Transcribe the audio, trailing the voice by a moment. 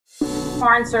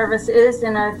Foreign Service is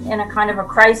in a kind of a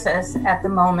crisis at the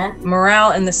moment.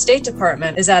 Morale in the State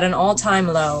Department is at an all-time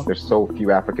low. There's so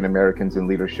few African Americans in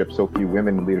leadership, so few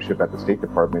women in leadership at the State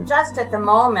Department. Just at the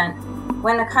moment,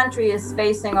 when the country is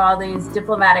facing all these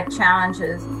diplomatic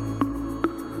challenges.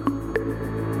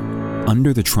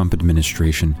 Under the Trump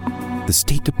administration, the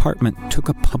State Department took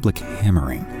a public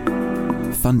hammering.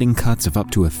 Funding cuts of up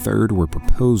to a third were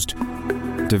proposed.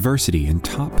 Diversity in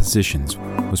top positions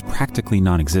was practically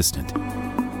non-existent.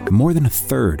 More than a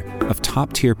third of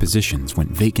top-tier positions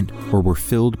went vacant or were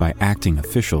filled by acting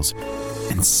officials,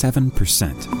 and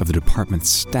 7% of the department's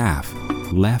staff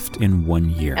left in 1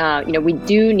 year. We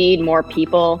do need more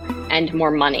people and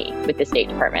more money with the State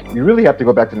Department. You really have to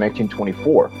go back to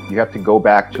 1924. You have to go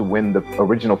back to when the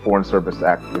original Foreign Service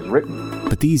Act was written.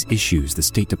 But these issues the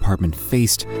State Department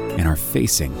faced and are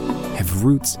facing have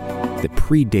roots that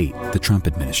predate the Trump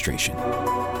administration.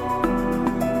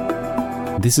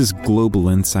 This is Global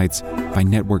Insights by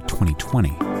Network 2020.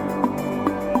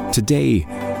 Today,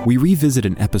 we revisit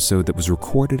an episode that was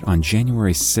recorded on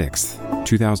January 6th,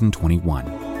 2021,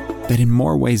 that in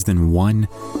more ways than one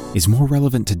is more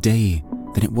relevant today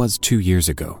than it was 2 years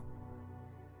ago.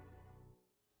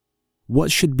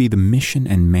 What should be the mission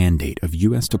and mandate of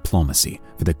U.S. diplomacy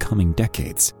for the coming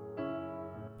decades?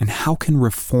 And how can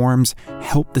reforms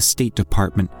help the State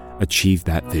Department achieve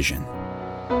that vision?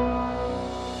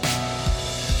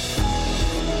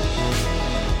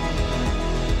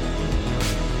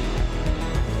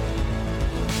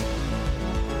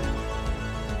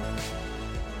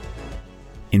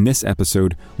 In this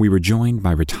episode, we were joined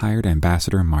by retired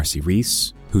Ambassador Marcy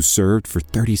Reese, who served for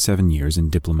 37 years in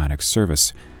diplomatic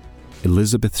service,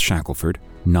 Elizabeth Shackelford,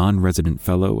 non-resident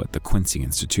fellow at the Quincy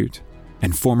Institute,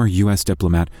 and former U.S.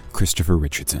 diplomat Christopher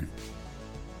Richardson.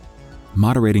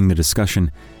 Moderating the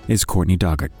discussion is Courtney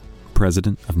Doggett,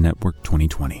 president of Network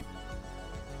 2020.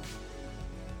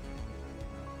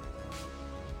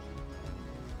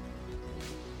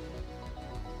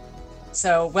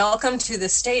 So welcome to the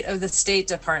State of the State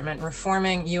Department,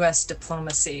 Reforming U.S.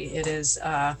 Diplomacy. It is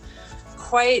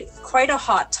quite a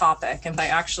hot topic, and I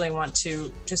actually want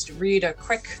to just read a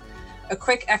quick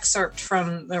excerpt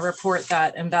from the report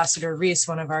that Ambassador Reese,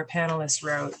 one of our panelists,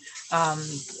 wrote,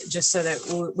 just so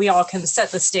that we all can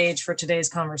set the stage for today's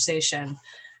conversation.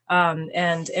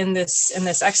 And in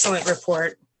this excellent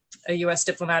report, A U.S.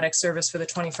 Diplomatic Service for the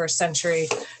 21st Century,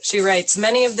 she writes,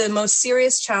 many of the most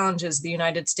serious challenges the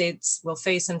United States will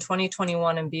face in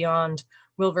 2021 and beyond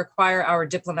will require our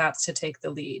diplomats to take the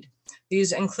lead.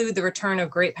 These include the return of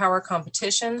great power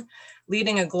competition,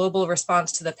 leading a global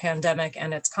response to the pandemic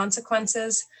and its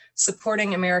consequences,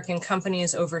 supporting American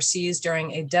companies overseas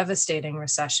during a devastating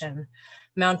recession,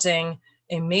 mounting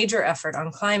a major effort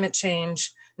on climate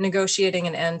change, negotiating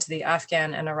an end to the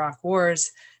Afghan and Iraq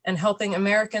wars, and helping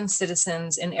American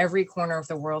citizens in every corner of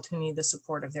the world who need the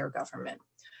support of their government.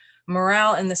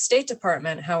 Morale in the State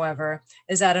Department, however,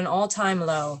 is at an all-time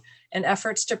low, and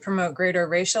efforts to promote greater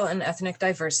racial and ethnic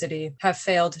diversity have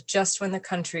failed just when the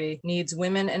country needs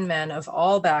women and men of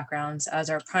all backgrounds as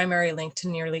our primary link to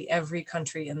nearly every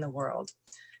country in the world.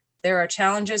 There are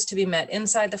challenges to be met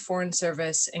inside the Foreign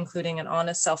Service, including an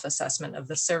honest self-assessment of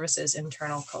the service's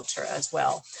internal culture as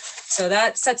well. So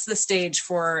that sets the stage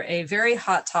for a very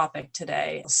hot topic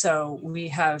today. So we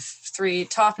have three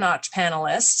top-notch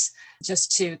panelists.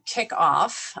 Just to kick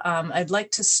off, I'd like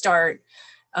to start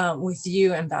with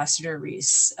you, Ambassador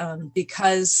Reese,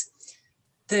 because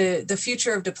the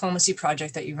Future of Diplomacy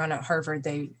project that you run at Harvard,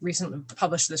 they recently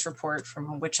published this report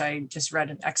from which I just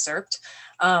read an excerpt.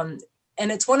 And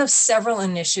it's one of several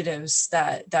initiatives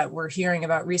that we're hearing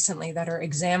about recently that are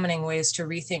examining ways to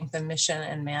rethink the mission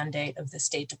and mandate of the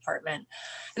State Department.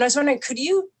 And I was wondering, could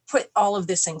you put all of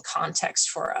this in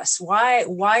context for us? Why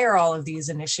are all of these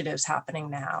initiatives happening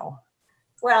now?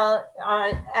 Well,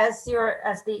 as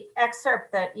the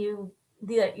excerpt that you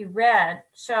read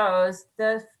shows,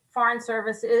 the Foreign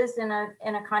Service is in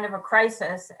a kind of a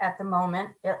crisis at the moment.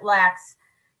 It lacks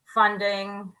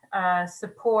funding,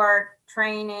 support,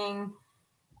 training,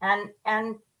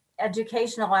 and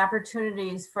educational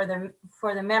opportunities for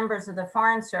the members of the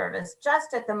Foreign Service.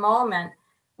 Just at the moment,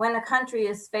 when the country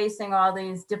is facing all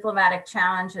these diplomatic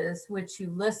challenges, which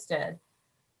you listed.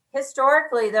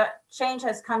 Historically, the change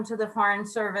has come to the Foreign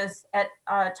Service at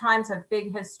times of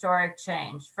big historic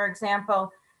change. For example,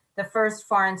 the first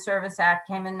Foreign Service Act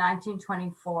came in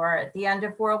 1924 at the end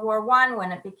of World War I,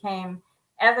 when it became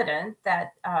evident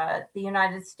that the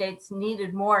United States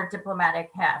needed more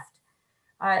diplomatic heft.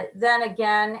 Then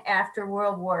again, after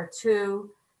World War II,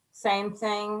 same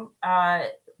thing,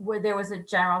 where there was a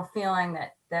general feeling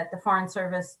that the Foreign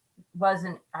Service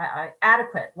wasn't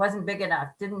adequate, wasn't big enough,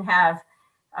 didn't have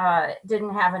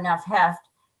enough heft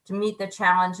to meet the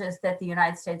challenges that the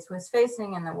United States was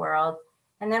facing in the world.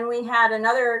 And then we had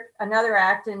another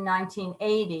act in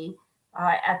 1980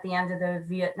 at the end of the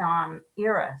Vietnam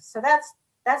era. So that's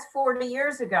 40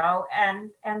 years ago,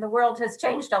 and the world has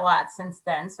changed a lot since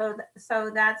then. So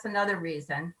that's another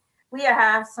reason. We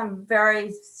have some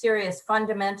very serious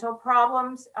fundamental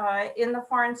problems in the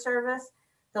Foreign Service: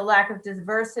 the lack of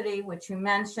diversity, which you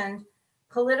mentioned,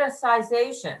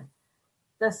 politicization.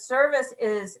 The service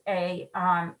is a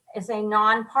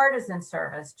nonpartisan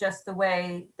service, just the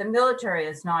way the military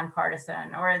is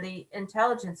nonpartisan or the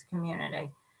intelligence community.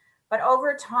 But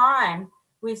over time,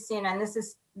 we've seen, and this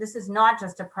is not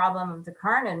just a problem of the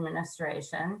current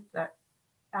administration, but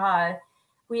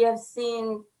we have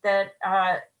seen that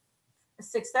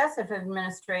successive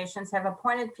administrations have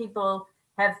appointed people,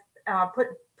 have put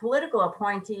political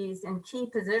appointees in key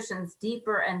positions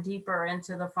deeper and deeper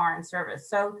into the Foreign Service.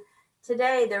 So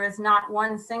today, there is not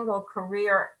one single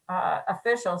career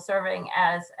official serving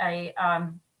as a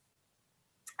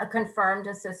confirmed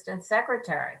assistant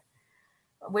secretary,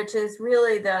 which is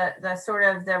really the sort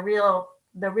of the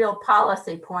real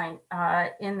policy point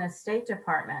in the State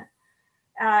Department.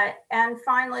 And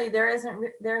finally, there's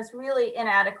really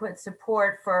inadequate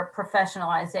support for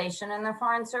professionalization in the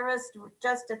Foreign Service,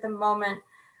 just at the moment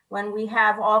when we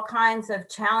have all kinds of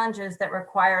challenges that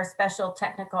require special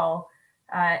technical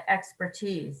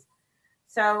expertise.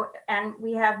 So, and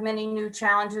we have many new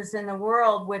challenges in the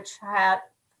world which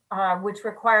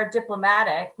require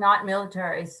diplomatic, not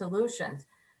military solutions.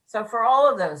 So for all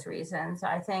of those reasons,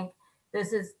 I think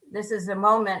this is a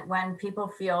moment when people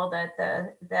feel that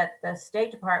the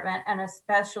State Department, and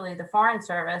especially the Foreign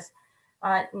Service,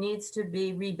 needs to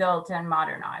be rebuilt and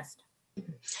modernized.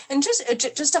 And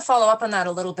just to follow up on that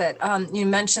a little bit, you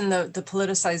mentioned the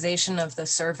politicization of the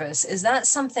service. Is that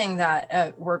something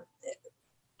that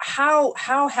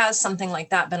how has something like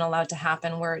that been allowed to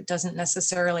happen where it doesn't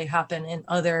necessarily happen in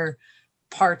other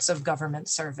parts of government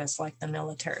service like the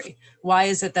military? Why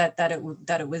is it that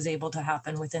it was able to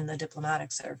happen within the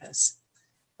diplomatic service?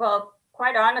 Well,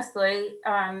 quite honestly,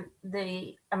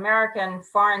 the American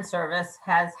Foreign Service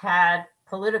has had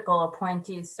political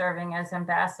appointees serving as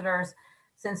ambassadors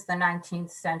since the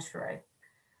 19th century.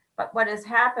 But what has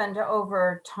happened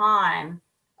over time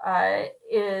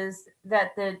is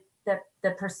that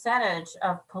the percentage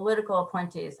of political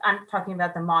appointees, I'm talking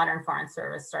about the modern Foreign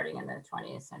Service starting in the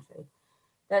 20th century,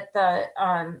 that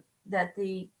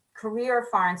the career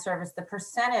Foreign Service, the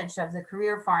percentage of the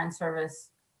career Foreign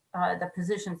Service, the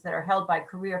positions that are held by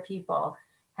career people,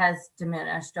 has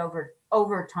diminished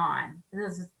over time.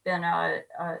 This has been a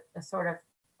sort of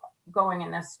going in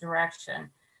this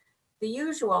direction. The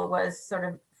usual was sort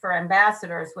of for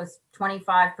ambassadors was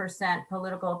 25%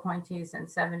 political appointees and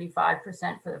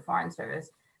 75% for the Foreign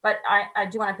Service. But I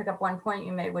do want to pick up one point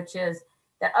you made, which is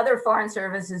that other foreign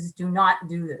services do not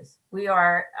do this. We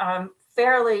are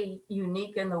fairly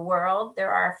unique in the world.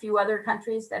 There are a few other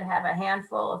countries that have a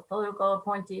handful of political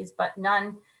appointees, but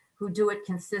none who do it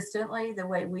consistently the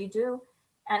way we do.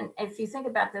 And if you think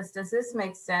about this, does this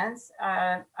make sense?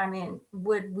 I mean,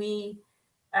 would we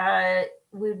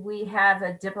have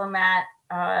a diplomat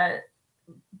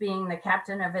being the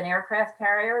captain of an aircraft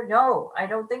carrier? No, I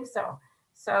don't think so.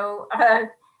 So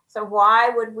why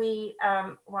would we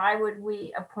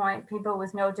appoint people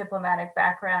with no diplomatic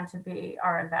background to be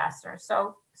our ambassadors?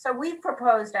 So we've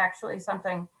proposed actually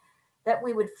something that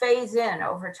we would phase in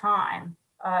over time,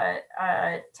 10%,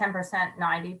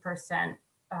 90%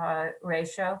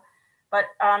 ratio. But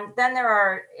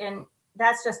then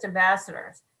that's just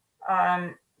ambassadors.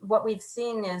 What we've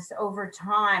seen is over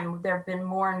time, there have been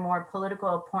more and more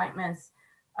political appointments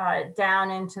down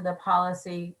into the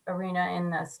policy arena in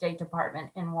the State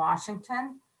Department in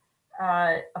Washington,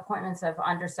 appointments of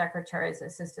undersecretaries,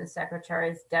 assistant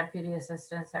secretaries, deputy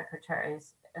assistant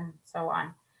secretaries, and so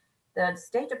on. The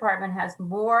State Department has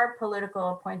more political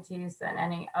appointees than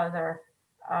any other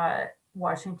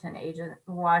Washington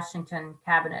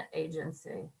cabinet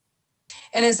agency.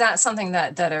 And is that something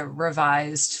that a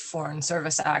revised Foreign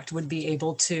Service Act would be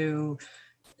able to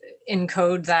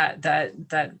encode that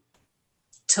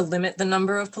to limit the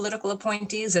number of political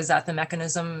appointees? Is that the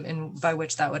mechanism by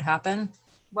which that would happen?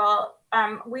 Well,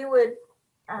 we would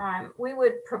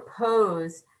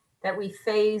propose that we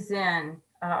phase in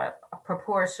a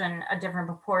different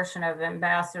proportion of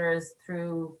ambassadors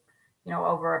through,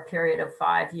 over a period of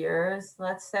 5 years,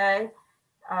 let's say.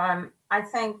 I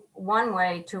think one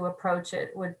way to approach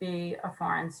it would be a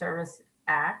Foreign Service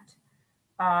Act,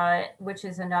 which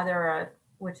is another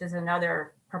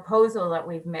proposal that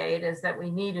we've made is that we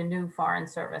need a new Foreign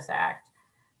Service Act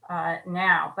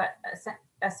now. But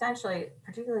essentially,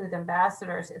 particularly with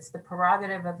ambassadors, it's the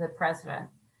prerogative of the president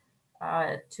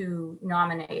to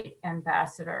nominate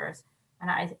ambassadors. And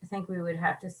I think we would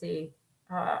have to see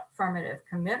affirmative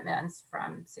commitments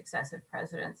from successive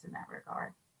presidents in that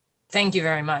regard. Thank you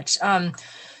very much.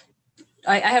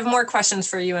 I have more questions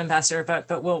for you, Ambassador,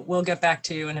 but we'll get back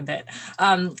to you in a bit.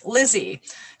 Lizzie,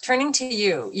 turning to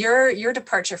you, your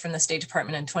departure from the State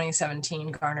Department in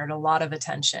 2017 garnered a lot of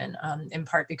attention, in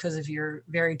part because of your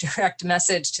very direct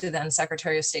message to then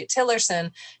Secretary of State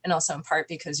Tillerson, and also in part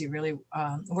because you really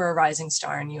were a rising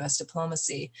star in U.S.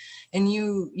 diplomacy. And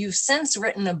you've since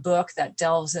written a book that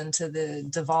delves into the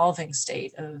devolving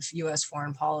state of U.S.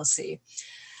 foreign policy.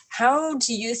 How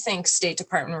do you think State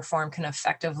Department reform can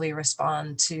effectively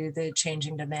respond to the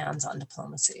changing demands on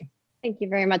diplomacy? Thank you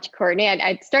very much, Courtney.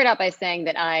 I'd start out by saying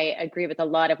that I agree with a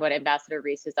lot of what Ambassador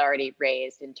Reece has already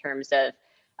raised in terms of,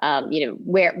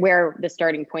 where the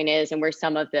starting point is and where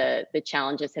some of the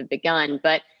challenges have begun.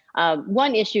 But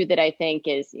one issue that I think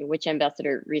is, which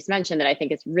Ambassador Reece mentioned, that I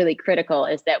think is really critical,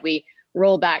 is that we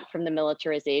roll back from the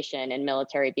militarization and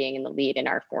military being in the lead in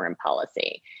our foreign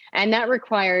policy. And that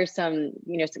requires some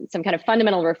kind of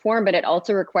fundamental reform, but it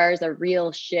also requires a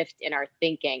real shift in our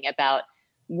thinking about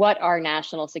what are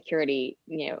national security,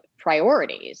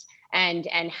 priorities and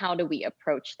how do we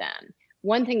approach them.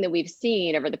 One thing that we've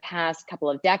seen over the past couple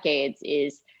of decades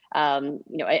is,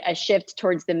 a shift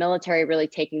towards the military really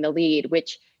taking the lead,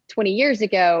 which 20 years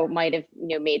ago might have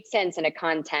made sense in a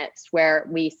context where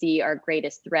we see our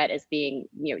greatest threat as being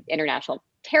international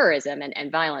terrorism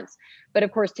and violence. But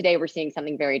of course, today we're seeing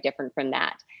something very different from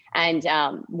that. And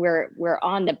we're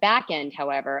on the back end,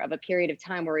 however, of a period of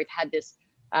time where we've had this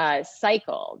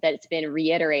cycle that's been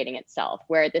reiterating itself,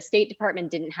 where the State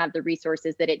Department didn't have the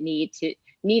resources that it needed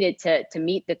to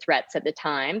meet the threats at the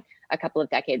time a couple of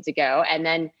decades ago.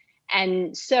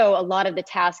 And so a lot of the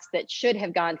tasks that should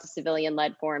have gone to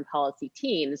civilian-led foreign policy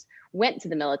teams went to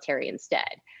the military instead.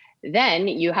 Then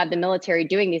you have the military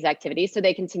doing these activities, so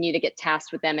they continue to get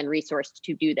tasked with them and resourced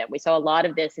to do them. We saw a lot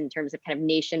of this in terms of kind of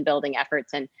nation-building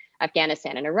efforts in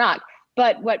Afghanistan and Iraq.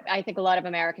 But what I think a lot of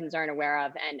Americans aren't aware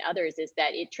of, and others, is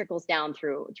that it trickles down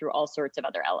through all sorts of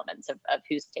other elements of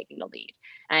who's taking the lead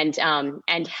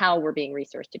and how we're being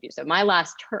resourced to do so. My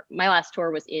last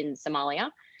tour was in Somalia,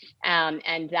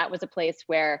 and that was a place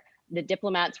where the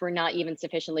diplomats were not even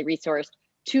sufficiently resourced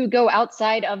to go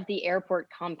outside of the airport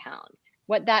compound.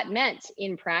 What that meant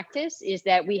in practice is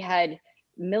that we had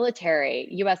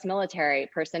U.S. military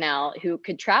personnel who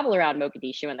could travel around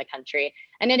Mogadishu in the country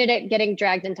and ended up getting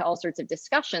dragged into all sorts of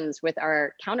discussions with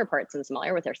our counterparts in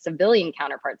Somalia, with our civilian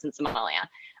counterparts in Somalia.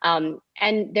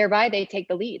 And thereby they take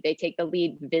the lead. They take the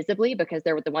lead visibly because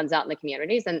they're the ones out in the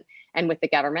communities and with the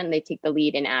government, and they take the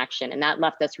lead in action. And that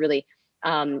left us really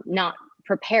not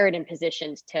prepared and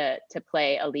positioned to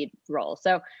play a lead role.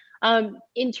 So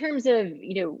in terms of,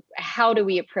 how do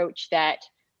we approach that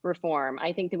reform?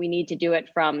 I think that we need to do it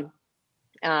from,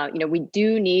 we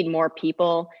do need more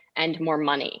people and more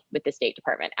money with the State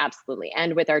Department, absolutely,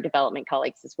 and with our development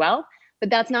colleagues as well. But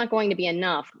that's not going to be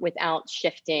enough without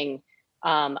shifting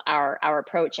our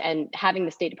approach and having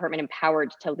the State Department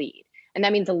empowered to lead. And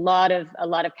that means a lot of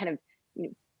kind of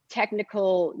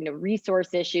technical,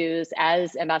 resource issues.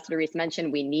 As Ambassador Reece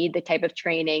mentioned, we need the type of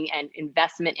training and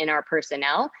investment in our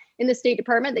personnel in the State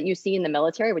Department that you see in the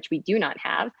military, which we do not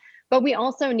have. But we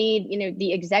also need,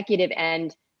 the executive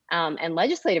and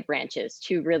legislative branches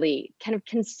to really kind of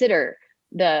consider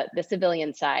the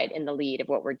civilian side in the lead of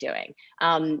what we're doing.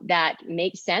 That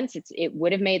makes sense. It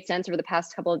would have made sense over the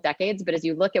past couple of decades, but as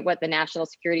you look at what the national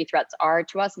security threats are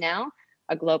to us now,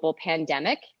 a global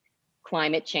pandemic,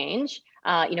 climate change,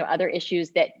 other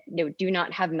issues that do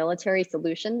not have military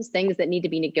solutions, things that need to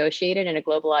be negotiated in a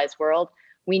globalized world,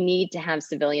 we need to have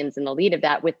civilians in the lead of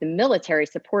that, with the military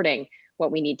supporting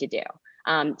what we need to do.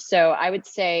 So I would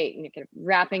say, kind of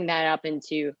wrapping that up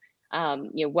into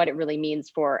what it really means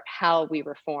for how we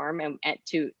reform and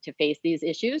to face these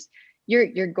issues.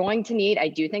 You're going to need. I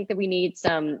do think that we need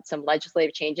some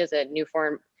legislative changes. A new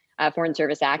Foreign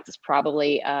Service Act is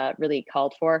probably really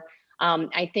called for.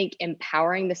 I think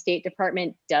empowering the State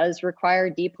Department does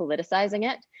require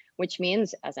depoliticizing it, which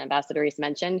means, as Ambassador Reece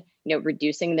mentioned,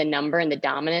 reducing the number and the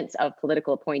dominance of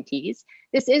political appointees.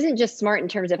 This isn't just smart in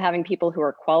terms of having people who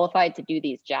are qualified to do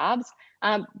these jobs,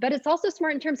 but it's also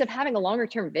smart in terms of having a longer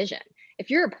term vision. If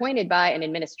you're appointed by an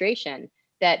administration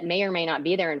that may or may not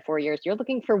be there in 4 years, you're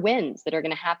looking for wins that are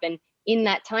going to happen in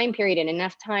that time period and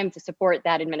enough time to support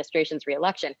that administration's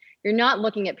reelection. You're not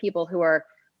looking at people who are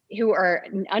who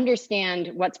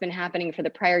understand what's been happening for the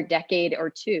prior decade or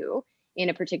two in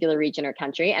a particular region or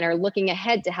country, and are looking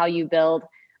ahead to how you build,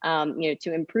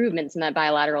 to improvements in that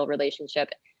bilateral relationship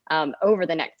over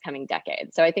the next coming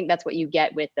decade. So I think that's what you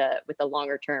get with the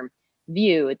longer term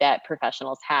view that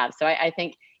professionals have. So I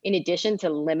think in addition to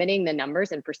limiting the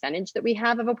numbers and percentage that we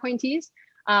have of appointees,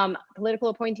 political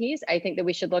appointees, I think that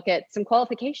we should look at some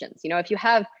qualifications. If you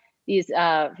have these,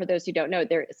 for those who don't know,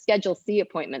 they're Schedule C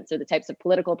appointments, or the types of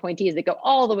political appointees that go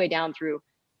all the way down through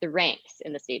the ranks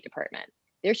in the State Department.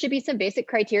 There should be some basic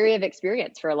criteria of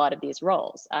experience for a lot of these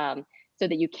roles, so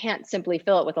that you can't simply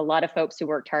fill it with a lot of folks who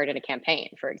worked hard in a campaign,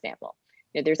 for example.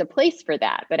 There's a place for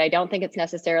that, but I don't think it's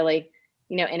necessarily,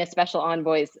 in a special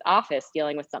envoy's office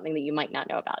dealing with something that you might not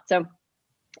know about. So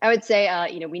I would say,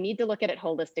 we need to look at it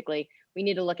holistically. We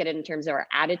need to look at it in terms of our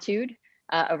attitude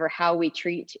over how we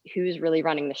treat who's really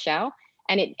running the show,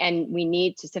 and we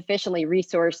need to sufficiently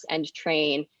resource and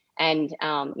train and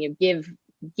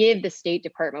give the State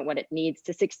Department what it needs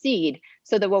to succeed,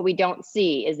 so that what we don't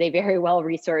see is a very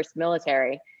well-resourced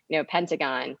military,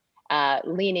 Pentagon,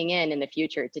 leaning in the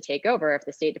future to take over if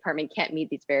the State Department can't meet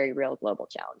these very real global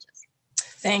challenges.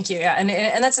 Thank you. Yeah,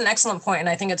 and that's an excellent point, and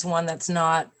I think it's one that's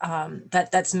not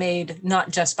that's made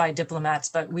not just by diplomats,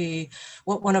 but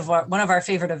one of our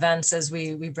favorite events is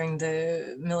we bring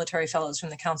the military fellows from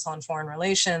the Council on Foreign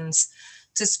Relations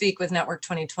to speak with Network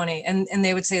 2020, and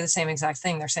they would say the same exact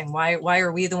thing. They're saying, why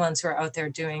are we the ones who are out there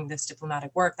doing this diplomatic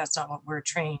work? That's not what we're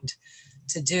trained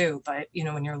to do. But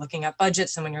when you're looking at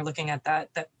budgets, and when you're looking at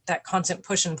that constant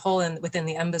push and pull within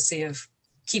the embassy of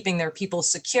keeping their people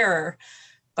secure,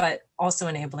 but also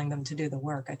enabling them to do the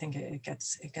work, I think it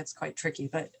gets quite tricky.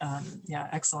 But yeah,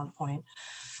 excellent point.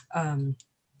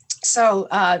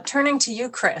 So turning to you,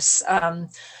 Chris,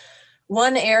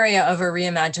 one area of a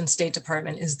reimagined State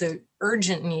Department is the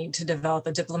urgent need to develop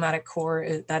a diplomatic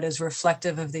corps that is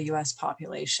reflective of the U.S.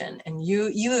 population. And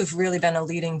you have really been a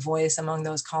leading voice among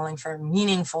those calling for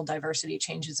meaningful diversity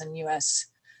changes in U.S.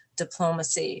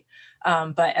 diplomacy.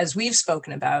 But as we've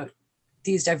spoken about,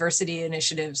 these diversity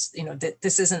initiatives,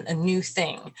 this isn't a new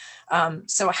thing.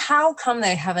 So how come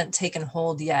they haven't taken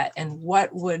hold yet, and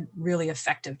what would really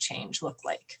effective change look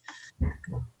like?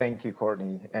 Thank you,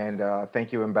 Courtney. And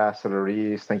thank you, Ambassador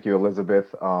Reese. Thank you,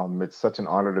 Elizabeth. It's such an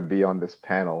honor to be on this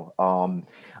panel.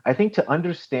 I think to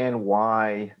understand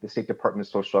why the State Department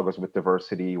still struggles with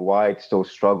diversity, why it still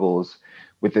struggles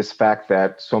with this fact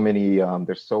that so many,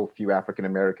 there's so few African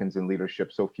Americans in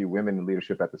leadership, so few women in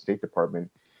leadership at the State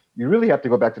Department, you really have to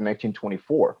go back to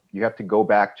 1924. You have to go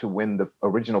back to when the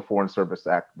original Foreign Service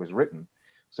Act was written.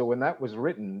 So when that was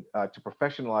written to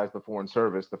professionalize the Foreign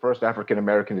Service, the first African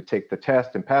American to take the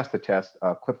test and pass the test,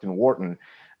 Clifton Wharton,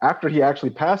 after he actually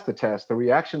passed the test, the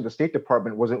reaction of the State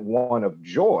Department wasn't one of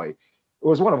joy, it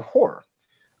was one of horror.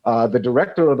 The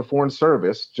director of the Foreign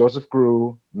Service, Joseph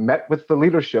Grew, met with the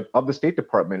leadership of the State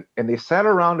Department, and they sat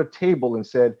around a table and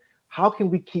said, how can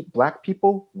we keep Black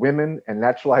people, women, and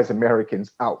naturalized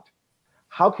Americans out?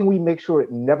 How can we make sure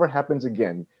it never happens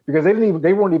again? Because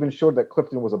they weren't even sure that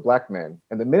Clifton was a Black man.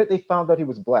 And the minute they found out he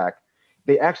was Black,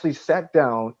 they actually sat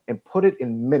down and put it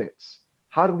in minutes.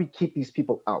 How do we keep these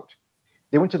people out?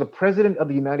 They went to the President of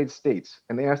the United States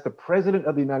and they asked the President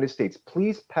of the United States,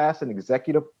 please pass an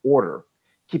executive order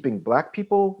keeping Black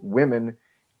people, women,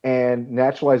 and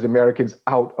naturalized Americans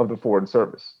out of the Foreign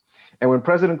Service. And when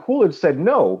President Coolidge said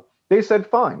no, they said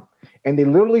fine. And they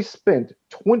literally spent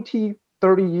 20,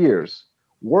 30 years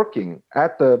working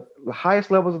at the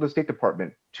highest levels of the State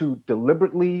Department to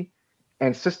deliberately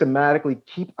and systematically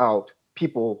keep out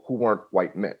people who weren't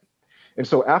white men. And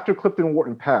so after Clifton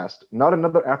Wharton passed, not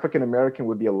another African American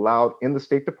would be allowed in the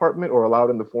State Department or allowed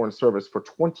in the Foreign Service for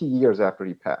 20 years after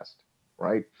he passed,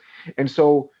 right? And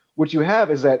so what you have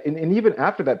is that, and even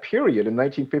after that period in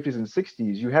 1950s and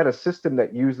 60s, you had a system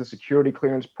that used the security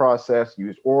clearance process,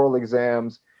 used oral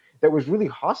exams, that was really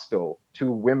hostile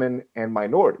to women and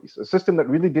minorities, a system that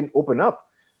really didn't open up,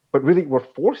 but really were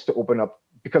forced to open up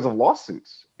because of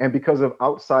lawsuits and because of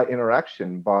outside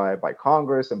interaction by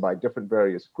Congress and by different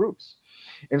various groups.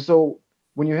 And so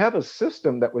when you have a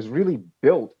system that was really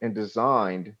built and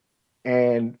designed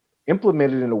and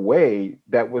implemented in a way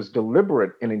that was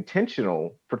deliberate and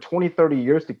intentional for 20, 30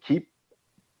 years to keep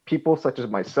people such as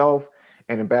myself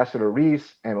and Ambassador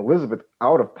Reese and Elizabeth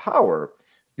out of power,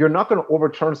 you're not going to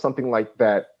overturn something like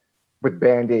that with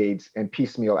Band-Aids and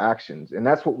piecemeal actions. And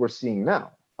that's what we're seeing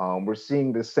now. We're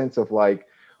seeing this sense of like,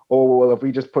 oh, well, if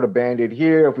we just put a Band-Aid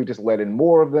here, if we just let in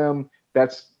more of them,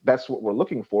 that's what we're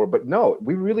looking for. But no,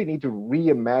 we really need to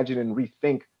reimagine and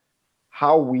rethink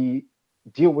how we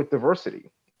deal with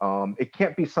diversity. It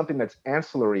can't be something that's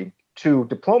ancillary to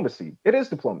diplomacy. It is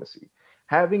diplomacy.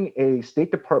 Having a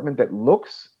State Department that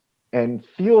looks and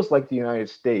feels like the United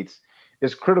States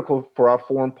is critical for our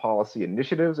foreign policy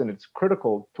initiatives, and it's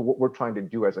critical to what we're trying to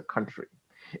do as a country.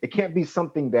 It can't be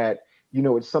something that,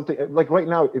 it's something like right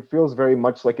now, it feels very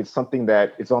much like it's something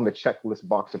that is on the checklist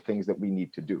box of things that we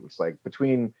need to do. It's like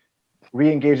between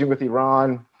re-engaging with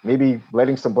Iran, maybe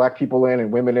letting some Black people in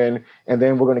and women in, and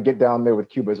then we're going to get down there with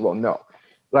Cuba as well. No.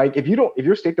 Like if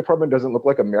your State Department doesn't look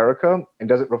like America and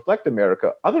doesn't reflect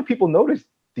America, other people notice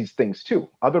these things too.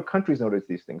 Other countries notice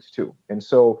these things too. And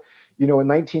so, in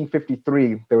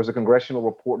 1953, there was a congressional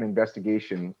report and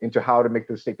investigation into how to make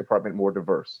the State Department more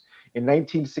diverse. In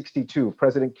 1962,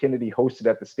 President Kennedy hosted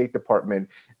at the State Department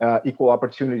equal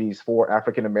opportunities for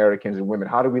African Americans and women.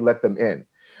 How do we let them in?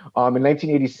 In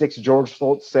 1986, George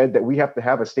Shultz said that we have to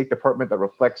have a State Department that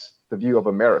reflects the view of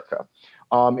America.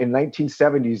 In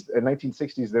 1970s and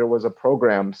 1960s, there was a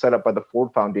program set up by the Ford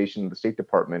Foundation and the State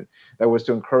Department that was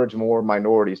to encourage more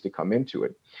minorities to come into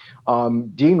it.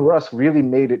 Dean Rusk really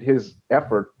made it his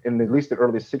effort in at least the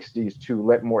early 60s to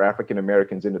let more African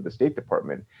Americans into the State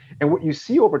Department. And what you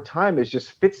see over time is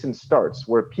just fits and starts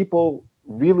where people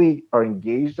really are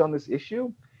engaged on this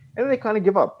issue. And then they kind of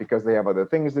give up because they have other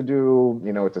things to do.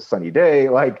 It's a sunny day.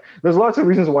 Like there's lots of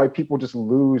reasons why people just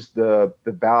lose the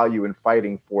value in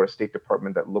fighting for a State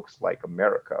Department that looks like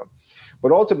America.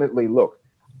 But ultimately, look,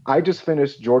 I just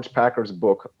finished George Packer's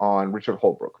book on Richard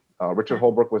Holbrooke. Richard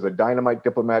Holbrooke was a dynamite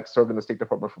diplomat, served in the State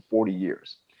Department for 40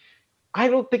 years. I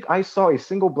don't think I saw a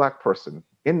single Black person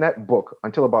in that book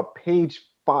until about page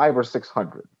 500 or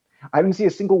 600. I didn't see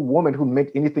a single woman who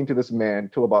meant anything to this man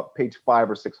till about page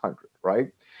 500 or 600,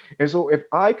 right? And so if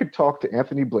I could talk to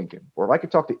Anthony Blinken, or if I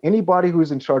could talk to anybody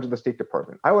who's in charge of the State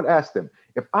Department, I would ask them,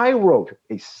 if I wrote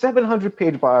a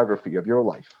 700-page biography of your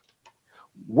life,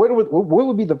 what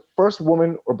would be the first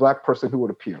woman or Black person who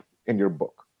would appear in your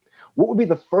book? What would be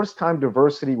the first time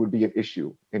diversity would be an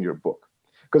issue in your book?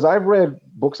 Because I've read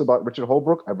books about Richard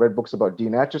Holbrooke, I've read books about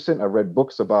Dean Acheson, I've read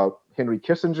books about Henry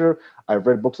Kissinger, I've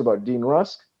read books about Dean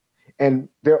Rusk, and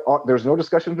there's no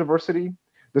discussion of diversity.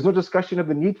 There's no discussion of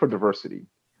the need for diversity.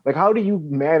 Like, how do you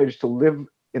manage to live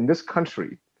in this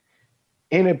country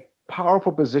in a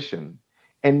powerful position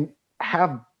and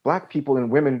have Black people and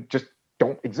women just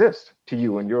don't exist to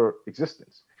you in your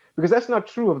existence? Because that's not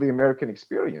true of the American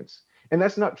experience. And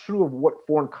that's not true of what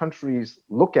foreign countries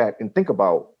look at and think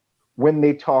about when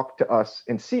they talk to us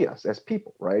and see us as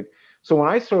people, right? So when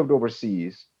I served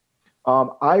overseas,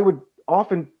 I would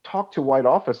often talk to white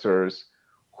officers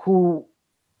who,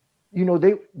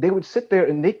 they would sit there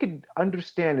and they could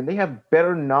understand and they have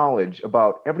better knowledge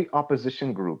about every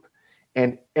opposition group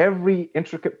and every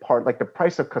intricate part, like the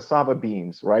price of cassava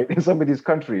beans, right, in some of these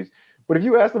countries. But if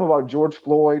you ask them about George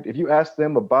Floyd, if you ask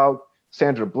them about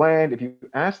Sandra Bland, if you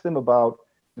ask them about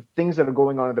the things that are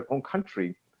going on in their own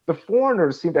country, the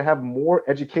foreigners seem to have more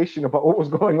education about what was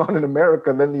going on in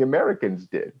America than the Americans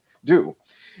do.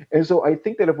 And so I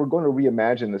think that if we're going to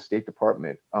reimagine the State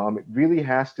Department, it really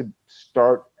has to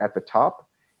start at the top,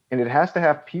 and it has to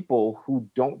have people who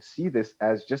don't see this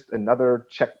as just another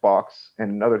checkbox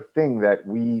and another thing that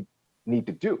we need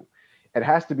to do. It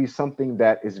has to be something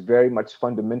that is very much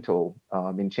fundamental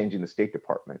in changing the State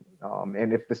Department.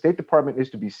 And if the State Department is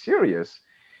to be serious,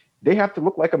 they have to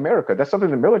look like America. That's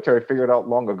something the military figured out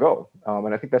long ago.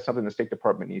 And I think that's something the State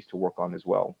Department needs to work on as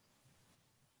well.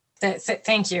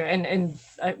 Thank you. And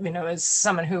as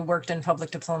someone who worked in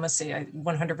public diplomacy, I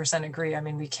 100% agree. I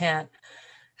mean, we can't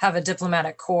have a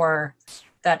diplomatic corps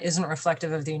that isn't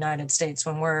reflective of the United States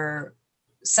when we're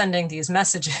sending these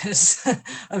messages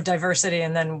of diversity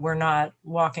and then we're not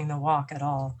walking the walk at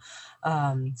all.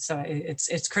 So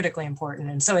it's critically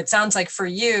important. And so it sounds like for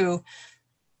you,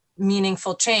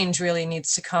 meaningful change really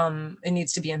needs to come, it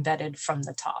needs to be embedded from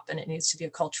the top, and it needs to be a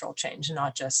cultural change,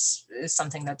 not just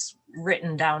something that's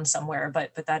written down somewhere,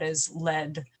 but that is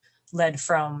led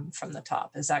from the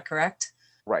top. Is that correct?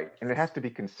 Right. And it has to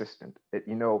be consistent.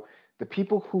 The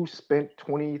people who spent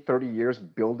 20, 30 years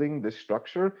building this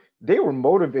structure, they were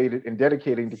motivated and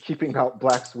dedicated to keeping out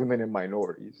Blacks, women, and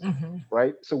minorities,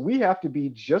 right? So we have to be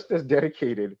just as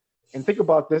dedicated, and think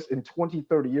about this in 20,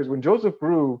 30 years. When Joseph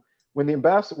Grew,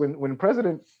 when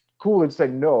President Coolidge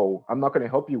said, no, I'm not going to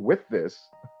help you with this,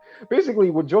 basically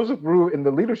what Joseph Grew in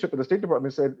the leadership of the State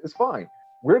Department said, it's fine.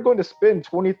 We're going to spend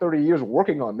 20, 30 years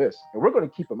working on this, and we're going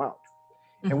to keep them out.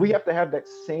 And we have to have that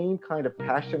same kind of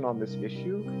passion on this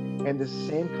issue and the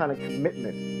same kind of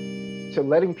commitment to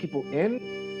letting people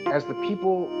in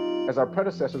as our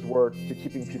predecessors were to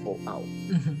keeping people out.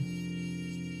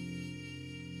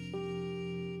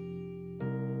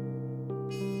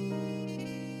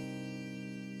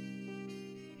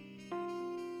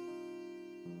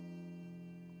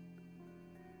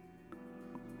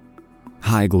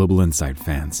 Hi, Global Insight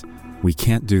fans. We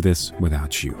can't do this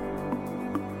without you.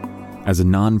 As a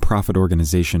non-profit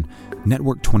organization,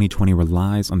 Network 2020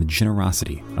 relies on the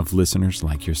generosity of listeners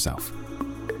like yourself.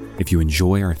 If you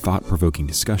enjoy our thought-provoking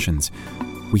discussions,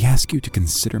 we ask you to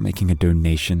consider making a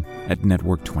donation at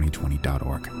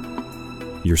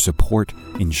network2020.org. Your support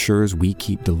ensures we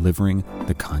keep delivering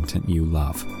the content you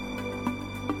love.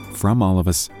 From all of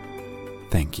us,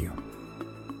 thank you.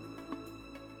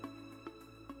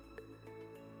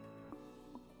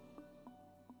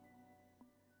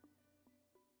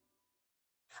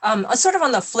 Sort of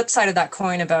on the flip side of that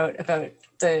coin about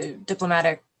the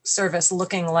diplomatic service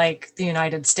looking like the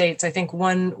United States, I think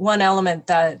one element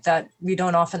that we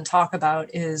don't often talk about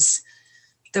is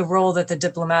the role that the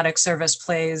diplomatic service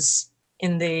plays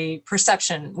in the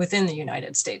perception within the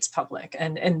United States public.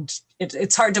 And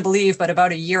it's hard to believe, but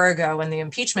about a year ago when the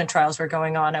impeachment trials were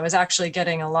going on, I was actually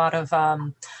getting a lot of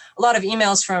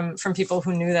emails from people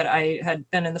who knew that I had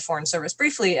been in the Foreign Service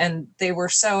briefly, and they were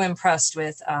so impressed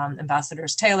with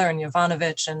Ambassadors Taylor and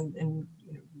Yovanovitch, and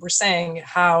were saying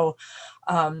how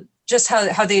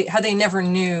they never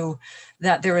knew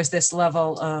that there was this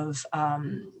level of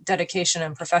dedication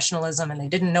and professionalism, and they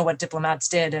didn't know what diplomats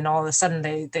did, and all of a sudden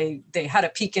they had a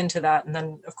peek into that, and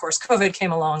then of course COVID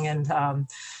came along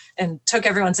and took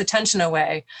everyone's attention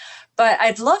away. But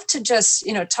I'd love to just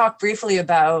talk briefly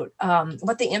about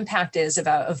what the impact is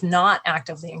of not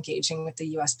actively engaging with the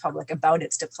U.S. public about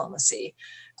its diplomacy,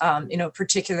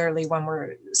 particularly when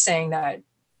we're saying that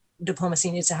diplomacy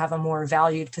needs to have a more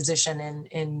valued position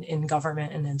in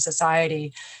government and in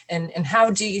society. And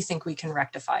how do you think we can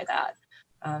rectify that?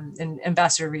 And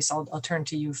Ambassador Rees, I'll turn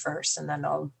to you first, and then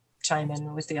I'll chime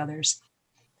in with the others.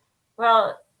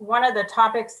 Well, one of the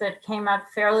topics that came up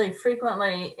fairly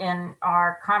frequently in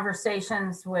our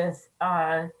conversations with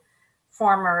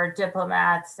former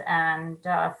diplomats and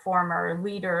former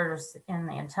leaders in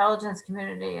the intelligence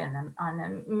community and on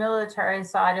the military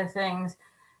side of things,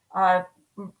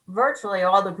 virtually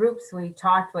all the groups we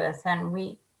talked with, and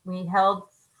we held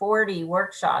 40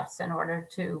 workshops in order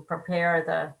to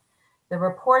prepare the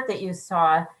report that you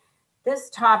saw. This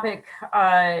topic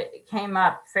came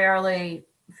up fairly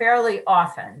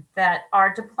often, that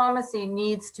our diplomacy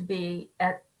needs to be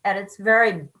at its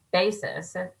very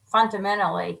basis,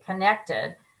 fundamentally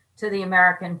connected to the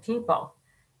American people.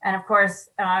 And of course,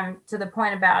 to the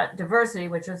point about diversity,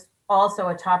 which was also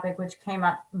a topic which came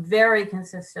up very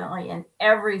consistently in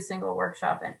every single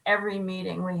workshop and every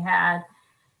meeting we had.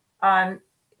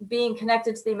 Being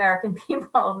connected to the American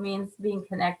people means being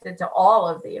connected to all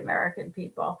of the American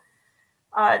people.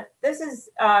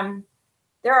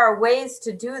 There are ways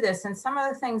to do this, and some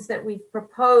of the things that we've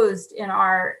proposed in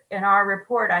our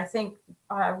report, I think,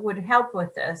 would help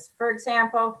with this. For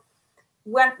example,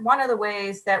 one of the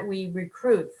ways that we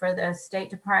recruit for the State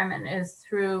Department is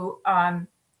through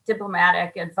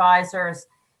diplomatic advisors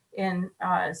in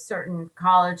certain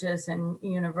colleges and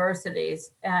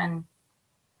universities, and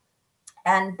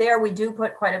there we do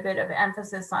put quite a bit of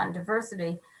emphasis on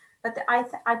diversity. But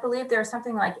I believe there are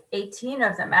something like 18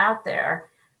 of them out there,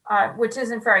 which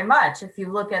isn't very much if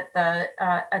you look at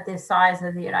the size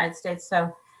of the United States.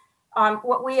 So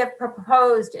what we have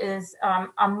proposed is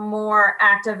a more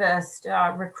activist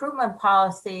recruitment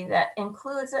policy that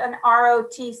includes an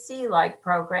ROTC-like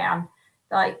program,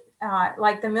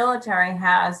 like the military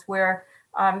has, where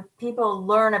people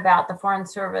learn about the Foreign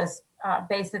Service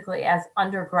basically as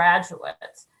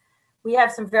undergraduates. We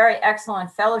have some very excellent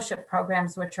fellowship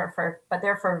programs, but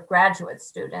they're for graduate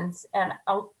students. And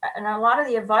a lot of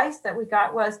the advice that we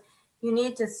got was, you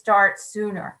need to start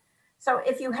sooner. So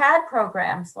if you had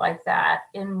programs like that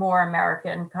in more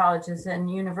American colleges and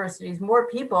universities, more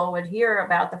people would hear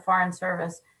about the Foreign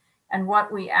Service and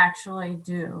what we actually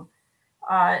do.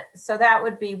 So that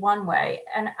would be one way.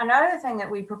 And another thing that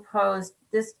we proposed,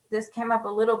 this came up a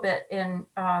little bit in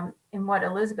what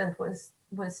Elizabeth was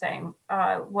saying,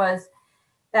 was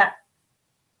that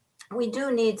we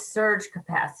do need surge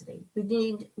capacity.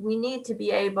 We need to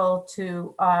be able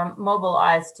to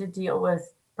mobilize to deal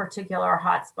with particular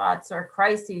hotspots or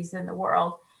crises in the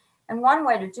world. And one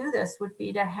way to do this would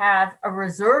be to have a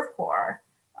reserve corps,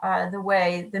 the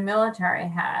way the military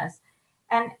has.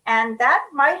 And that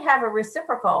might have a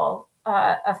reciprocal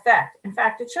effect. In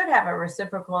fact, it should have a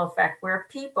reciprocal effect, where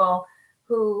people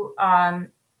who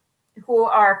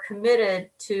are committed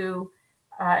to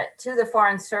the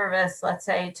Foreign Service, let's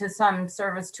say to some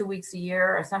service 2 weeks a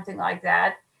year or something like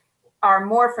that, are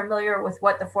more familiar with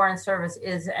what the Foreign Service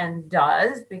is and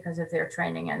does because of their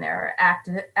training and their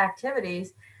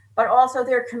activities, but also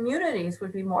their communities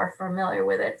would be more familiar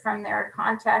with it from their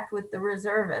contact with the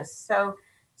reservists.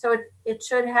 So it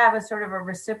should have a sort of a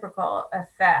reciprocal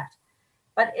effect.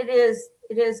 But it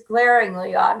is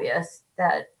glaringly obvious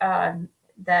that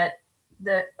that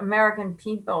the American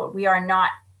people, we are not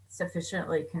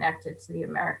sufficiently connected to the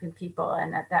American people,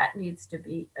 and that needs to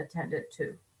be attended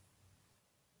to.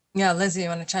 Yeah, Lizzie, you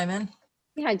want to chime in?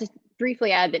 Yeah, I just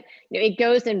briefly add that it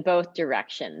goes in both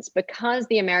directions because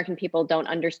the American people don't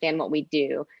understand what we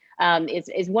do.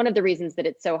 Is one of the reasons that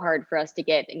it's so hard for us to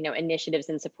get initiatives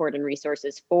and support and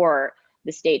resources for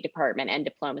the State Department and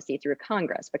diplomacy through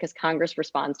Congress, because Congress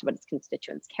responds to what its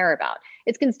constituents care about.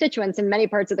 Its constituents in many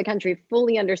parts of the country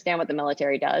fully understand what the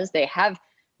military does. They have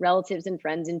relatives and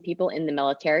friends and people in the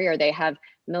military, or they have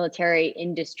military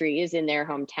industries in their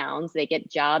hometowns. They get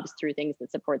jobs through things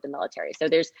that support the military. So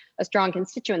there's a strong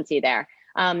constituency there.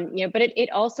 But it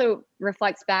also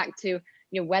reflects back to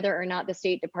whether or not the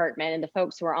State Department and the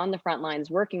folks who are on the front lines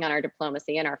working on our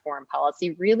diplomacy and our foreign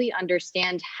policy really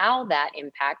understand how that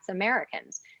impacts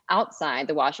Americans outside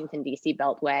the Washington, D.C.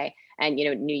 Beltway and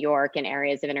New York and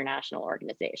areas of international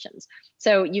organizations.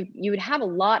 So you would have a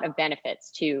lot of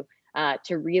benefits to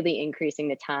really increasing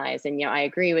the ties. And I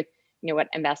agree with what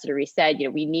Ambassador Reece said.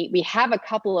 We have a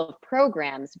couple of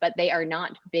programs, but they are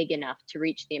not big enough to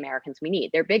reach the Americans we need.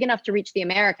 They're big enough to reach the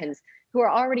Americans who are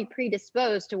already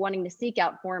predisposed to wanting to seek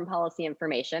out foreign policy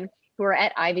information, who are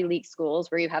at Ivy League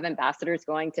schools where you have ambassadors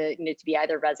going to be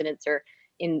either residents or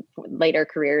in later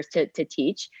careers to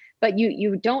teach. But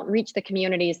you don't reach the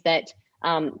communities that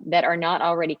are not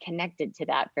already connected to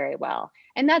that very well.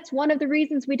 And that's one of the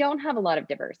reasons we don't have a lot of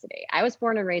diversity. I was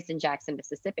born and raised in Jackson,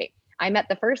 Mississippi. I met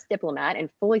the first diplomat and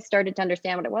fully started to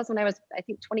understand what it was when I was, I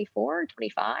think, 24,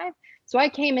 25. So I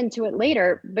came into it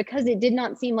later because it did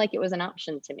not seem like it was an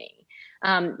option to me.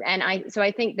 So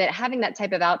I think that having that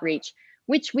type of outreach,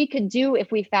 which we could do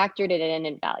if we factored it in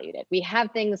and valued it. We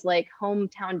have things like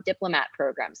hometown diplomat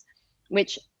programs,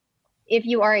 which if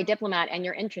you are a diplomat and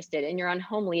you're interested and you're on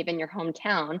home leave in your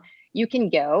hometown, you can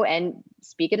go and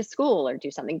speak at a school or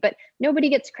do something, but nobody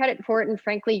gets credit for it. And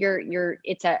frankly,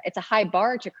 it's a high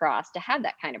bar to cross to have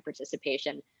that kind of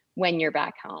participation when you're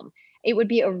back home. It would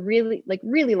be a really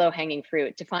low hanging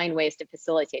fruit to find ways to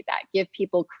facilitate that, give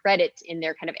people credit in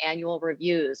their kind of annual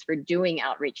reviews for doing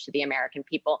outreach to the American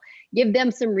people, give them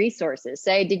some resources.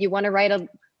 Say, did you want to write a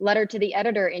letter to the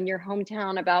editor in your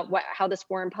hometown about how this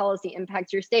foreign policy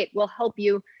impacts your state? We'll help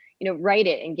you, write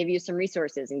it and give you some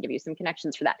resources and give you some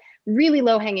connections for that. Really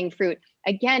low hanging fruit.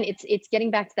 Again, it's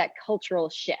getting back to that cultural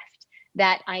shift.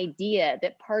 That idea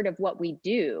that part of what we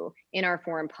do in our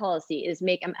foreign policy is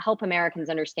help Americans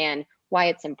understand why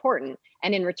it's important.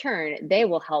 And in return, they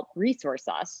will help resource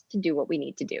us to do what we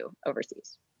need to do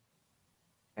overseas.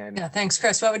 And yeah, thanks,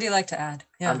 Chris. What would you like to add?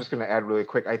 Yeah. I'm just going to add really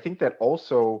quick. I think that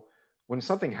also when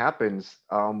something happens,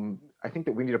 I think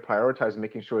that we need to prioritize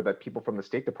making sure that people from the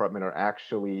State Department are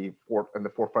actually in the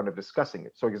forefront of discussing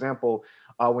it. So example,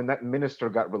 when that minister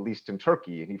got released in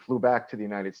Turkey and he flew back to the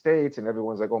United States and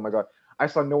everyone's like, oh my God, I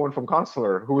saw no one from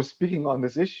consular who was speaking on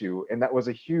this issue. And that was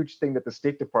a huge thing that the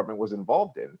State Department was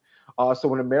involved in. So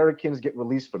when Americans get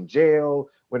released from jail,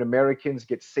 when Americans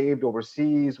get saved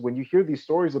overseas, when you hear these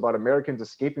stories about Americans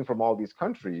escaping from all these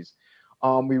countries,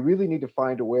 we really need to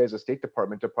find a way as a State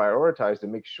Department to prioritize to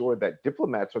make sure that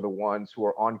diplomats are the ones who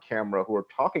are on camera, who are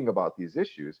talking about these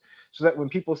issues, so that when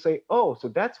people say, oh, so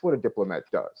that's what a diplomat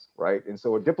does, right? And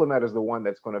so a diplomat is the one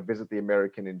that's going to visit the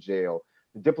American in jail.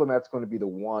 The diplomat's going to be the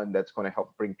one that's going to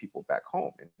help bring people back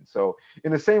home. And so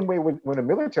in the same way, when a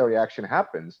military action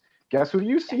happens, guess who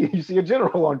you see? You see a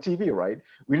general on TV, right?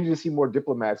 We need to see more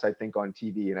diplomats, I think, on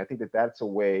TV. And I think that that's a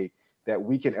way that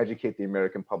we can educate the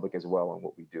American public as well on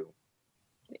what we do.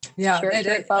 Yeah.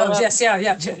 Yes. Yeah. Go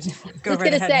right ahead. I was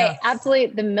going to say,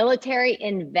 absolutely. The military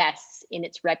invests in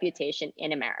its reputation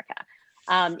in America.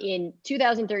 In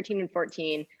 2013 and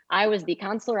 14, I was the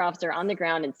consular officer on the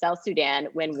ground in South Sudan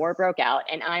when war broke out,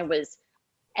 and I was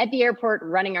at the airport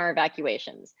running our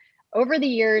evacuations. Over the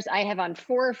years, I have on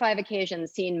 4 or 5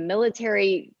 occasions seen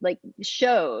military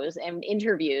shows and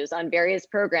interviews on various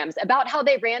programs about how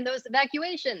they ran those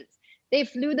evacuations. They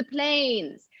flew the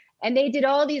planes. And they did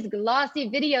all these glossy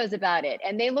videos about it,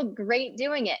 and they look great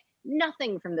doing it.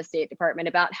 Nothing from the State Department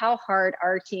about how hard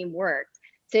our team worked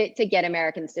to get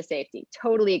Americans to safety.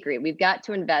 Totally agree. We've got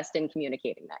to invest in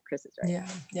communicating that. Chris is right.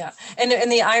 Yeah.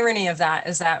 And the irony of that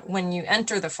is that when you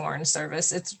enter the Foreign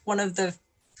Service, it's one of the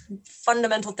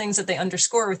fundamental things that they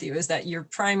underscore with you is that your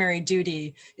primary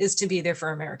duty is to be there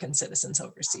for American citizens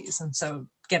overseas. And so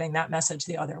getting that message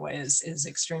the other way is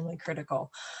extremely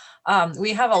critical.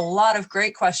 We have a lot of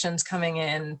great questions coming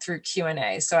in through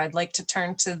Q&A, so I'd like to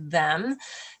turn to them,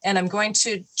 and I'm going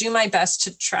to do my best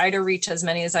to try to reach as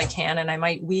many as I can, and I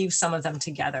might weave some of them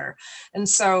together. And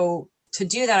so to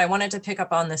do that, I wanted to pick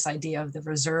up on this idea of the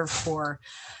Reserve Corps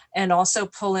and also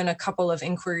pull in a couple of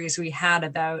inquiries we had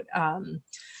about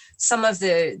some of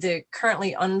the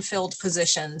currently unfilled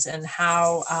positions and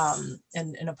how,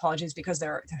 and apologies because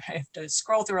I have to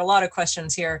scroll through a lot of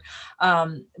questions here,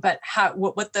 but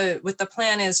what the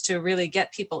plan is to really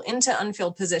get people into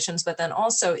unfilled positions, but then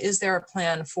also, is there a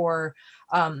plan for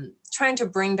trying to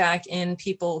bring back in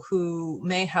people who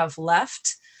may have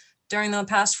left during the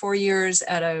past 4 years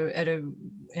at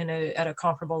a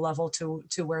comparable level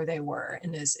to where they were,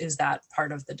 and is that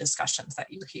part of the discussions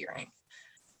that you're hearing?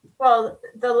 Well,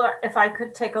 if I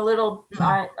could take a little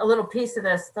piece of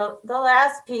this, the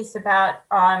last piece about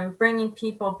bringing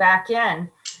people back in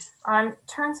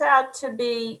turns out to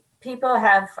be people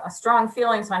have strong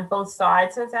feelings on both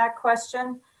sides of that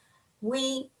question.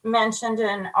 We mentioned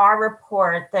in our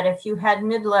report that if you had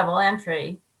mid-level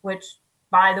entry, which,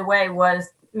 by the way,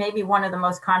 was maybe one of the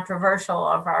most controversial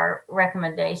of our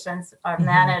recommendations, a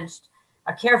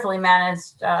carefully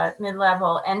managed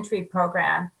mid-level entry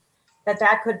program,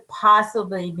 that could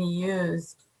possibly be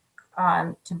used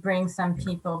to bring some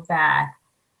people back.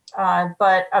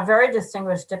 But a very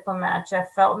distinguished diplomat, Jeff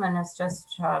Feltman, has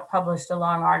just published a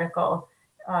long article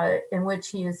in which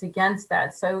he is against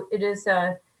that. So it is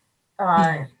a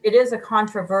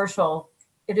controversial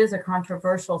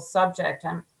subject,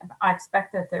 and I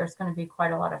expect that there's going to be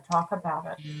quite a lot of talk about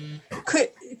it.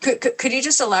 Could you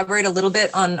just elaborate a little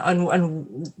bit on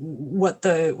what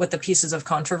the pieces of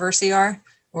controversy are?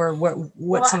 Or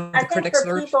what some of the critics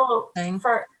are saying?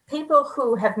 For people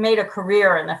who have made a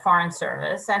career in the Foreign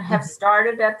Service and have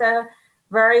started at the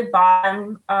very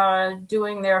bottom,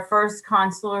 doing their first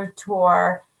consular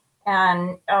tour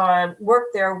and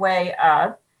worked their way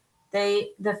up,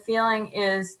 the feeling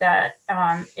is that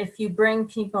if you bring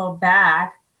people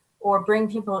back or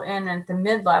bring people in at the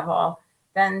mid-level,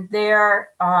 then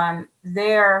their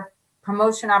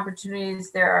promotion opportunities,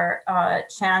 their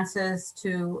chances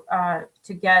to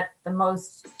get the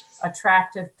most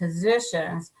attractive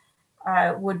positions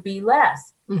would be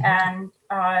less. And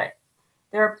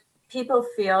people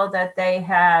feel that they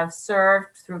have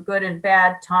served through good and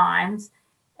bad times,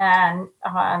 and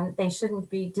they shouldn't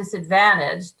be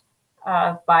disadvantaged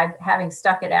by having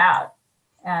stuck it out,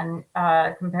 and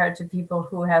compared to people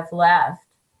who have left.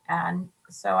 And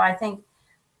so I think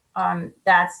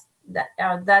that's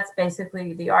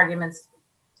basically the arguments.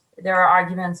 There are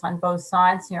arguments on both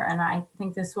sides here, and I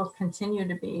think this will continue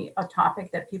to be a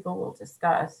topic that people will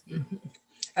discuss.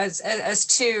 As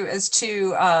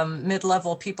to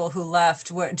mid-level people who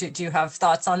left, what do you have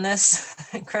thoughts on this,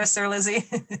 Chris or Lizzie?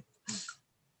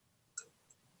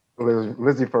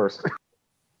 Lizzie first.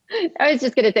 I was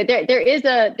just going to say there is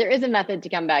a method to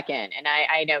come back in, and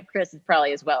I know Chris is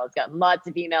probably as well. Has gotten lots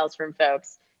of emails from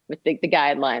folks with the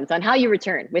guidelines on how you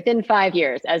return within 5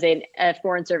 years as a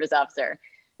Foreign Service officer.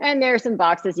 And there are some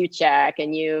boxes you check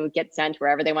and you get sent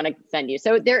wherever they want to send you.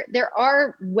 So there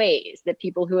are ways that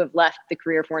people who have left the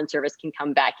career Foreign Service can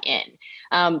come back in.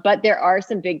 But there are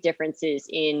some big differences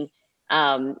in,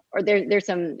 or there's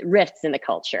some rifts in the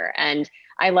culture. And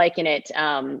I liken it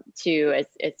to,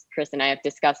 as Chris and I have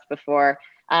discussed before,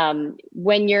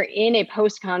 when you're in a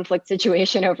post-conflict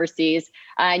situation overseas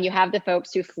and you have the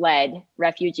folks who fled,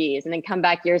 refugees, and then come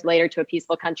back years later to a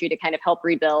peaceful country to kind of help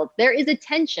rebuild, there is a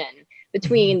tension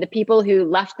between the people who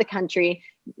left the country,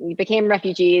 became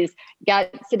refugees, got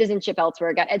citizenship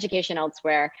elsewhere, got education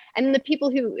elsewhere, and the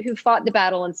people who fought the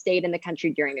battle and stayed in the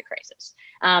country during the crisis.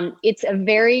 It's a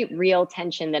very real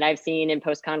tension that I've seen in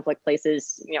post-conflict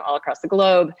places, all across the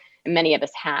globe, and many of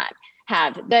us have.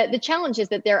 The challenge is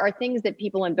that there are things that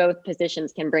people in both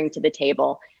positions can bring to the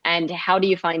table, and how do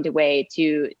you find a way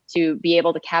to be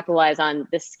able to capitalize on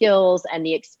the skills and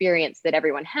the experience that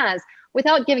everyone has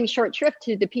without giving short shrift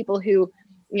to the people who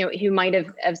might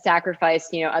have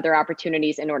sacrificed other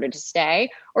opportunities in order to stay,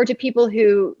 or to people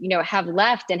who have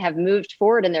left and have moved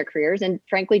forward in their careers and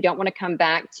frankly don't want to come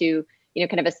back to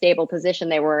kind of a stable position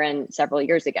they were in several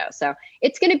years ago. So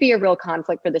it's going to be a real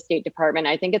conflict for the State Department.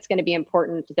 I think it's going to be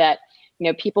important that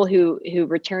people who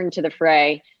return to the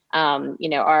fray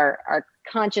are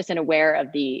conscious and aware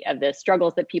of the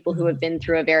struggles that people who have been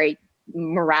through a very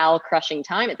morale crushing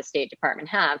time at the State Department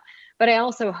have. But I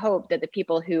also hope that the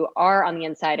people who are on the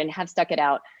inside and have stuck it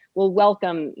out will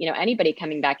welcome anybody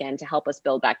coming back in to help us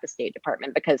build back the State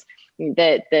Department, because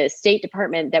the State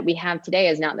Department that we have today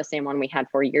is not the same one we had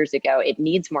 4 years ago. It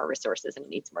needs more resources and it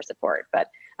needs more support,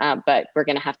 but we're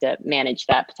going to have to manage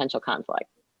that potential conflict.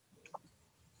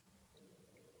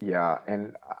 Yeah,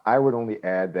 and I would only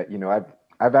add that,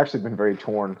 I've actually been very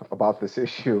torn about this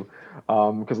issue,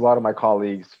 because a lot of my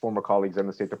colleagues, former colleagues in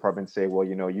the State Department say, well,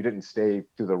 you didn't stay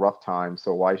through the rough times,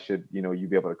 so why should, you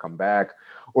be able to come back?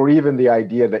 Or even the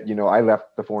idea that, I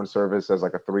left the Foreign Service as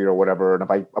like a 3 or whatever, and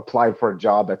if I applied for a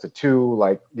job that's a 2,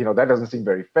 like, that doesn't seem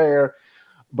very fair.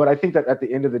 But I think that at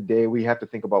the end of the day, we have to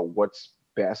think about what's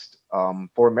best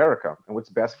for America and what's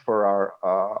best for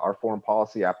our foreign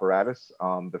policy apparatus.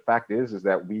 The fact is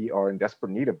that we are in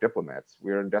desperate need of diplomats.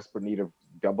 We're in desperate need of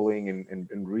doubling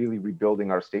and really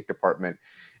rebuilding our State Department.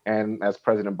 And as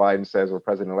President Biden says, or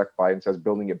President-elect Biden says,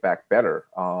 building it back better.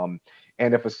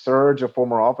 And if a surge of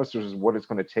former officers is what it's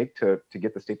going to take to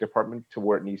get the State Department to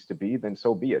where it needs to be, then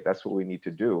so be it. That's what we need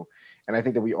to do. And I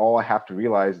think that we all have to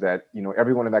realize that,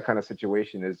 everyone in that kind of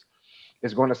situation is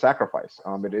going to sacrifice.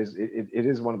 It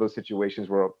is one of those situations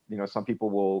where, some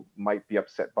people might be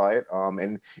upset by it.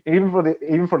 And even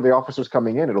for the officers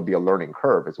coming in, it'll be a learning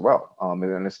curve as well,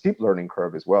 and a steep learning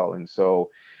curve as well. And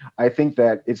so I think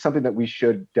that it's something that we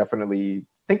should definitely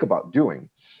think about doing.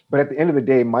 But at the end of the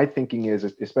day, my thinking is,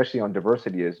 especially on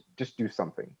diversity, is just do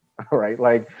something. All right.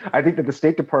 Like, I think that the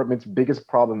State Department's biggest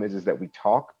problem is that we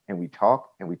talk and we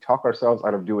talk and we talk ourselves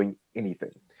out of doing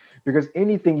anything. Because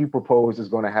anything you propose is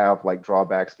going to have like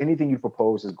drawbacks. Anything you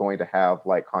propose is going to have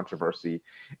like controversy.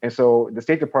 And so the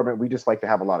State Department, we just like to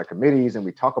have a lot of committees and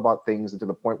we talk about things, and to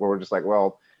the point where we're just like,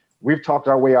 well, we've talked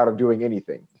our way out of doing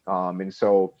anything. And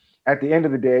so at the end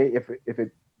of the day, if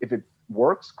it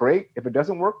works, great. If it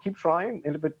doesn't work, keep trying.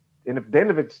 And if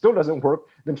it still doesn't work,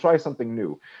 then try something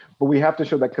new. But we have to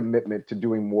show that commitment to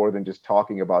doing more than just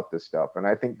talking about this stuff. And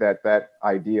I think that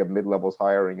idea of mid-levels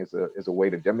hiring is a way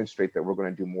to demonstrate that we're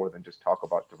going to do more than just talk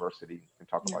about diversity and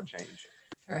talk about change.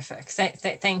 Terrific.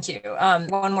 Thank you.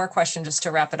 One more question just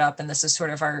to wrap it up. And this is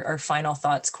sort of our final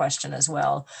thoughts question as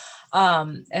well.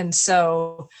 And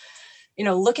so,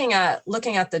 looking at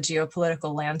the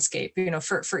geopolitical landscape,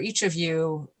 for each of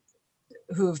you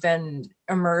who've been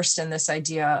immersed in this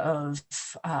idea of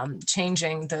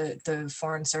changing the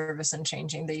Foreign Service and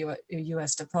changing the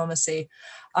U.S. diplomacy,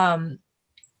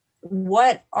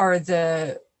 what's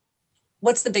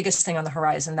the biggest thing on the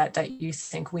horizon that you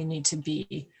think we need to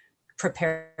be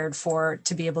prepared for,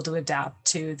 to be able to adapt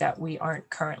to, that we aren't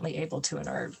currently able to in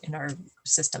our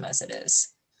system as it is?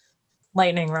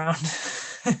 Lightning round.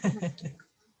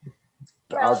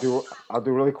 I'll do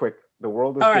really quick. The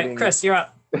world is all right, Chris, you're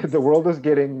up. The world is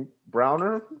getting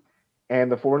browner,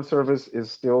 and the Foreign Service is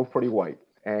still pretty white.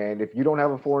 And if you don't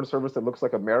have a Foreign Service that looks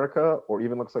like America or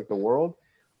even looks like the world,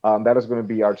 that is going to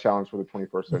be our challenge for the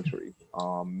 21st century,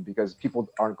 because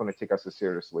people aren't going to take us as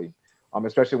seriously,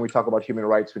 especially when we talk about human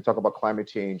rights, we talk about climate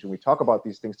change, and we talk about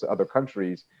these things to other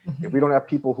countries. Mm-hmm. If we don't have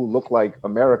people who look like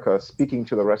America speaking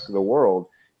to the rest of the world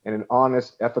in an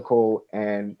honest, ethical,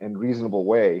 and reasonable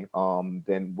way,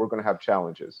 then we're going to have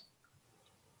challenges.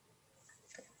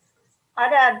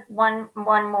 I'd add one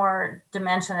more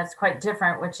dimension that's quite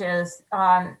different, which is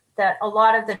that a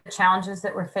lot of the challenges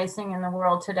that we're facing in the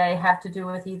world today have to do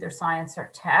with either science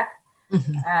or tech.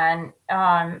 Mm-hmm. And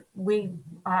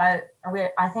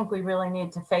I think we really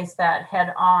need to face that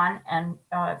head on and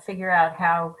figure out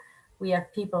how we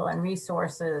have people and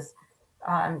resources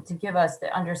to give us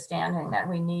the understanding that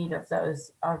we need of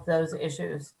those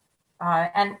issues.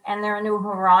 And there are new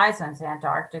horizons: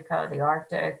 Antarctica, the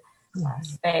Arctic,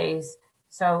 space.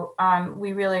 So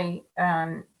we really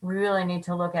need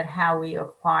to look at how we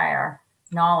acquire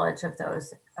knowledge of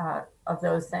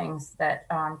those things that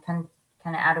can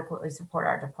adequately support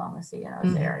our diplomacy in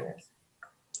those areas.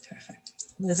 Terrific.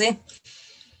 Lizzie?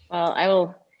 Well, I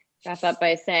will wrap up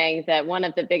by saying that one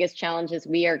of the biggest challenges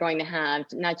we are going to have,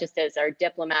 not just as our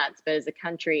diplomats, but as a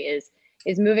country, is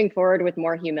moving forward with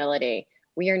more humility.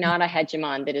 We are not a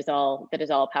hegemon that is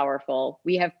all powerful.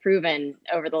 We have proven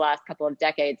over the last couple of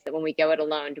decades that when we go it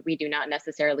alone, we do not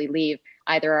necessarily leave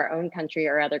either our own country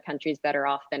or other countries better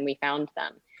off than we found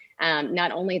them.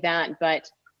 Not only that, but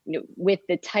with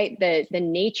the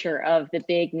nature of the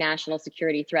big national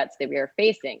security threats that we are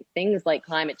facing, things like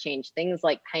climate change, things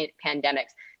like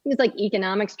pandemics, things like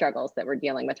economic struggles that we're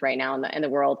dealing with right now in the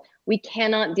world, we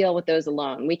cannot deal with those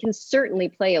alone. We can certainly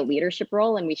play a leadership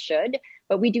role, and we should,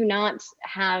 but we do not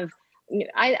have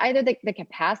either the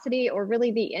capacity or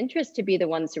really the interest to be the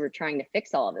ones who are trying to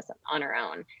fix all of this on our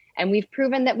own. And we've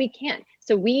proven that we can't.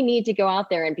 So we need to go out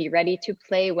there and be ready to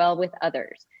play well with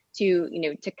others, to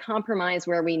compromise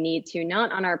where we need to,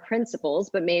 not on our principles,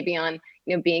 but maybe on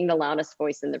being the loudest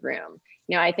voice in the room.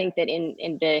 I think that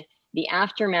in the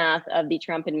aftermath of the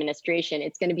Trump administration,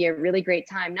 it's going to be a really great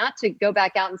time not to go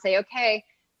back out and say, okay,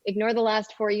 ignore the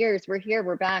last 4 years. We're here.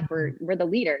 We're back. We're the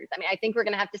leaders. I mean, I think we're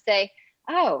going to have to say,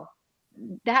 oh,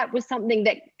 that was something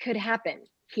that could happen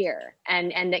here,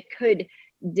 and that could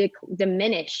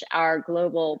diminish our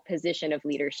global position of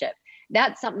leadership.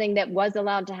 That's something that was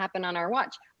allowed to happen on our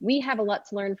watch. We have a lot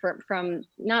to learn from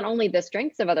not only the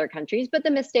strengths of other countries, but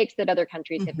the mistakes that other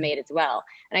countries have made as well.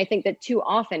 And I think that too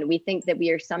often we think that we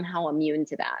are somehow immune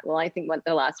to that. Well, I think what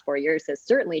the last 4 years has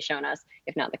certainly shown us,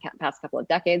 if not the past couple of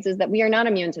decades, is that we are not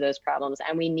immune to those problems,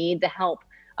 and we need the help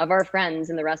of our friends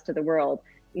in the rest of the world,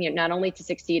 not only to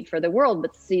succeed for the world,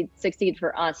 but to succeed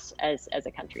for us as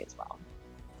a country as well.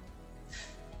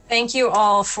 Thank you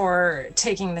all for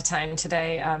taking the time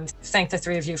today. Thank the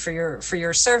three of you for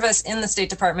your service in the State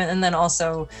Department, and then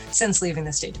also since leaving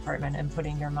the State Department and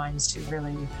putting your minds to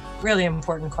really, really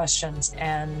important questions.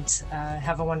 And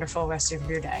have a wonderful rest of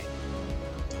your day.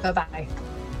 Bye-bye.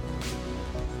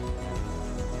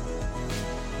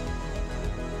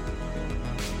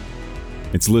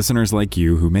 It's listeners like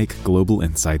you who make Global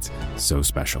Insights so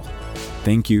special.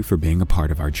 Thank you for being a part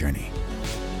of our journey.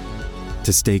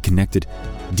 To stay connected,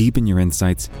 deepen your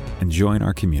insights, and join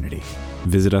our community,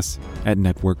 visit us at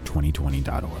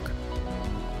network2020.org.